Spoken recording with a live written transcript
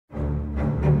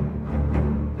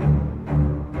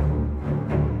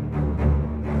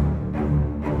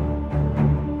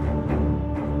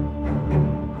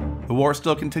war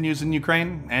still continues in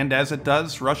Ukraine, and as it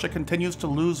does, Russia continues to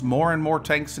lose more and more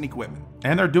tanks and equipment.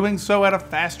 And they're doing so at a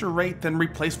faster rate than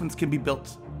replacements can be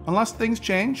built. Unless things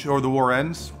change or the war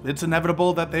ends, it's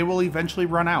inevitable that they will eventually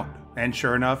run out. And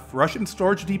sure enough, Russian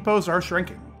storage depots are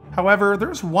shrinking. However,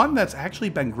 there's one that's actually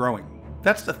been growing.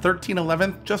 That's the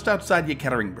 1311th just outside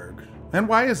Yekaterinburg. And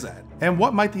why is that? And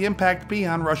what might the impact be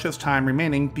on Russia's time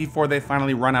remaining before they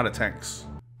finally run out of tanks?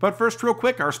 But first, real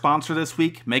quick, our sponsor this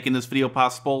week, making this video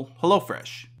possible,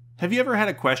 HelloFresh. Have you ever had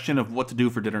a question of what to do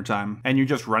for dinner time, and you're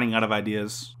just running out of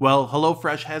ideas? Well,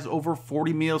 HelloFresh has over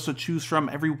 40 meals to choose from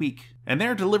every week, and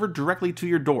they're delivered directly to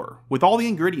your door, with all the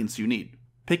ingredients you need.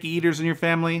 Picky eaters in your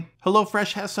family?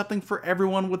 HelloFresh has something for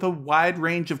everyone with a wide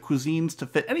range of cuisines to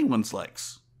fit anyone's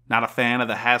likes. Not a fan of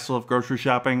the hassle of grocery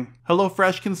shopping?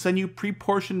 HelloFresh can send you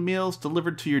pre-portioned meals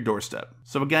delivered to your doorstep.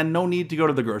 So again, no need to go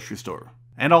to the grocery store.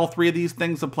 And all three of these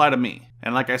things apply to me.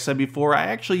 And like I said before, I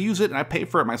actually use it and I pay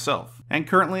for it myself. And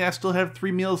currently I still have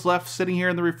 3 meals left sitting here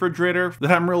in the refrigerator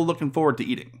that I'm real looking forward to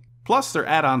eating. Plus their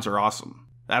add-ons are awesome.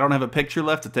 I don't have a picture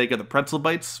left to take of the pretzel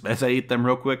bites as I ate them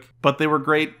real quick, but they were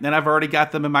great and I've already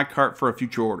got them in my cart for a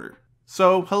future order.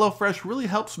 So HelloFresh really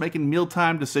helps making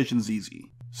mealtime decisions easy.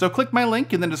 So click my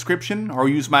link in the description or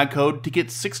use my code to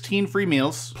get 16 free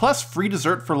meals, plus free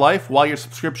dessert for life while your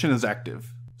subscription is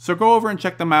active. So go over and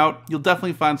check them out, you'll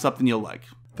definitely find something you'll like.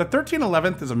 The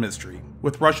 1311th is a mystery,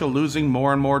 with Russia losing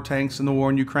more and more tanks in the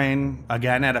war in Ukraine,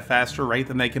 again at a faster rate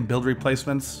than they can build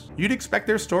replacements. You'd expect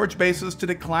their storage bases to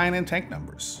decline in tank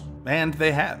numbers. And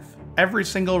they have. Every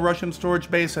single Russian storage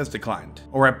base has declined,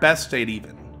 or at best stayed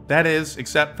even. That is,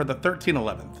 except for the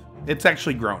 1311th. It's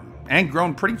actually grown, and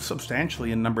grown pretty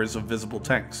substantially in numbers of visible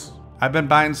tanks. I've been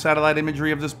buying satellite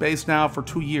imagery of this base now for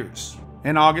 2 years.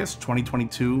 In August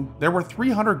 2022, there were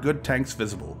 300 good tanks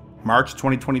visible. March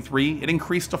 2023, it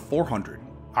increased to 400.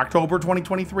 October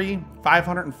 2023,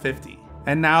 550.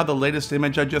 And now the latest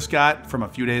image I just got from a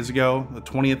few days ago, the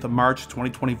 20th of March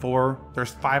 2024,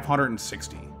 there's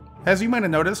 560. As you might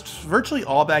have noticed, virtually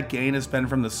all that gain has been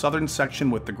from the southern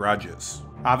section with the garages.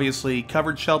 Obviously,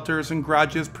 covered shelters and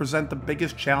garages present the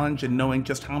biggest challenge in knowing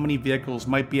just how many vehicles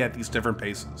might be at these different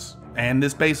bases. And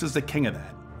this base is the king of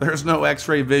that. There's no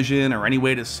X-ray vision or any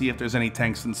way to see if there's any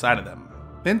tanks inside of them.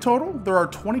 In total, there are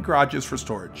 20 garages for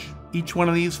storage. Each one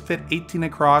of these fit 18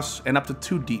 across and up to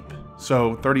 2 deep,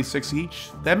 so 36 each.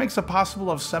 That makes it possible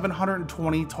of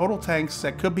 720 total tanks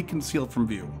that could be concealed from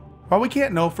view. While we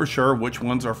can't know for sure which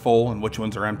ones are full and which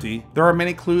ones are empty, there are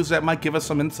many clues that might give us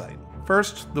some insight.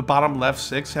 First, the bottom left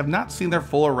 6 have not seen their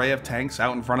full array of tanks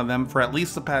out in front of them for at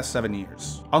least the past 7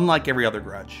 years, unlike every other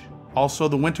garage. Also,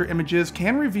 the winter images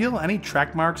can reveal any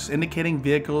track marks indicating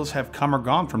vehicles have come or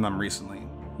gone from them recently.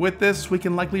 With this, we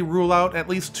can likely rule out at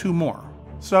least 2 more.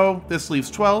 So this leaves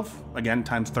 12, again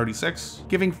times 36,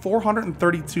 giving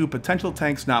 432 potential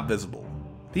tanks not visible.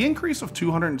 The increase of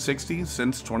 260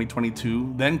 since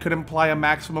 2022 then could imply a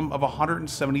maximum of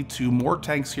 172 more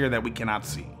tanks here that we cannot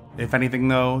see. If anything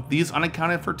though, these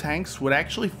unaccounted for tanks would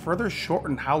actually further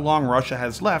shorten how long Russia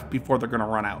has left before they're going to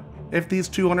run out. If these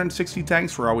 260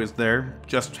 tanks were always there,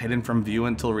 just hidden from view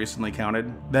until recently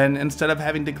counted, then instead of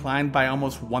having declined by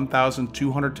almost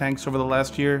 1,200 tanks over the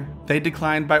last year, they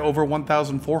declined by over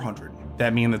 1,400.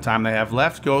 That means the time they have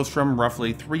left goes from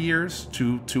roughly 3 years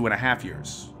to 2.5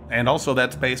 years. And also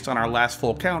that's based on our last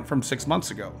full count from 6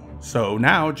 months ago. So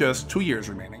now just 2 years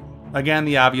remaining. Again,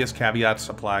 the obvious caveats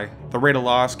apply. The rate of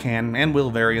loss can and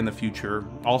will vary in the future,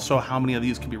 also how many of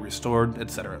these can be restored,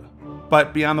 etc.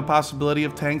 But beyond the possibility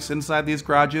of tanks inside these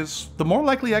garages, the more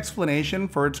likely explanation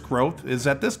for its growth is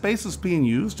that this base is being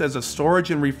used as a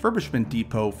storage and refurbishment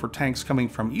depot for tanks coming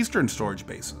from eastern storage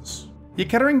bases.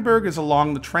 Yekaterinburg is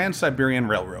along the Trans-Siberian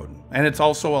Railroad, and it's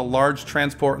also a large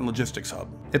transport and logistics hub.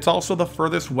 It's also the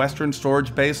furthest western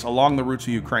storage base along the route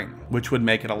to Ukraine, which would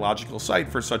make it a logical site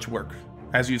for such work.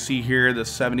 As you see here, the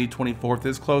 7024th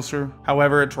is closer.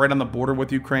 However, it's right on the border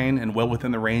with Ukraine and well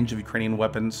within the range of Ukrainian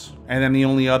weapons. And then the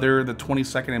only other, the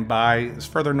 22nd imply, is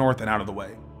further north and out of the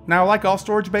way. Now, like all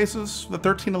storage bases, the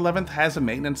 1311th has a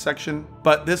maintenance section,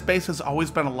 but this base has always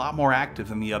been a lot more active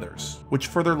than the others, which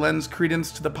further lends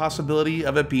credence to the possibility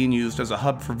of it being used as a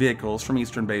hub for vehicles from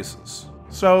eastern bases.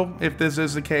 So, if this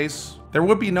is the case, there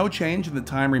would be no change in the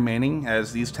time remaining,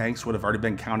 as these tanks would have already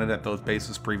been counted at those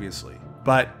bases previously.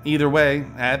 But either way,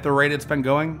 at the rate it's been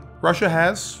going, Russia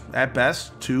has, at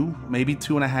best, 2, maybe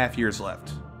 2.5 years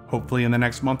left. Hopefully in the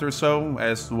next month or so,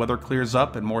 as the weather clears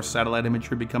up and more satellite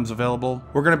imagery becomes available,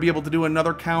 we're going to be able to do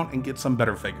another count and get some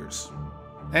better figures.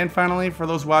 And finally, for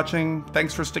those watching,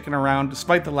 thanks for sticking around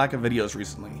despite the lack of videos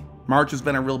recently. March has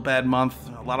been a real bad month,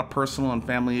 a lot of personal and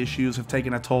family issues have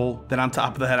taken a toll, then on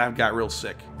top of that I've got real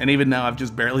sick. And even now I've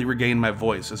just barely regained my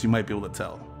voice, as you might be able to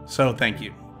tell. So thank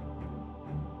you.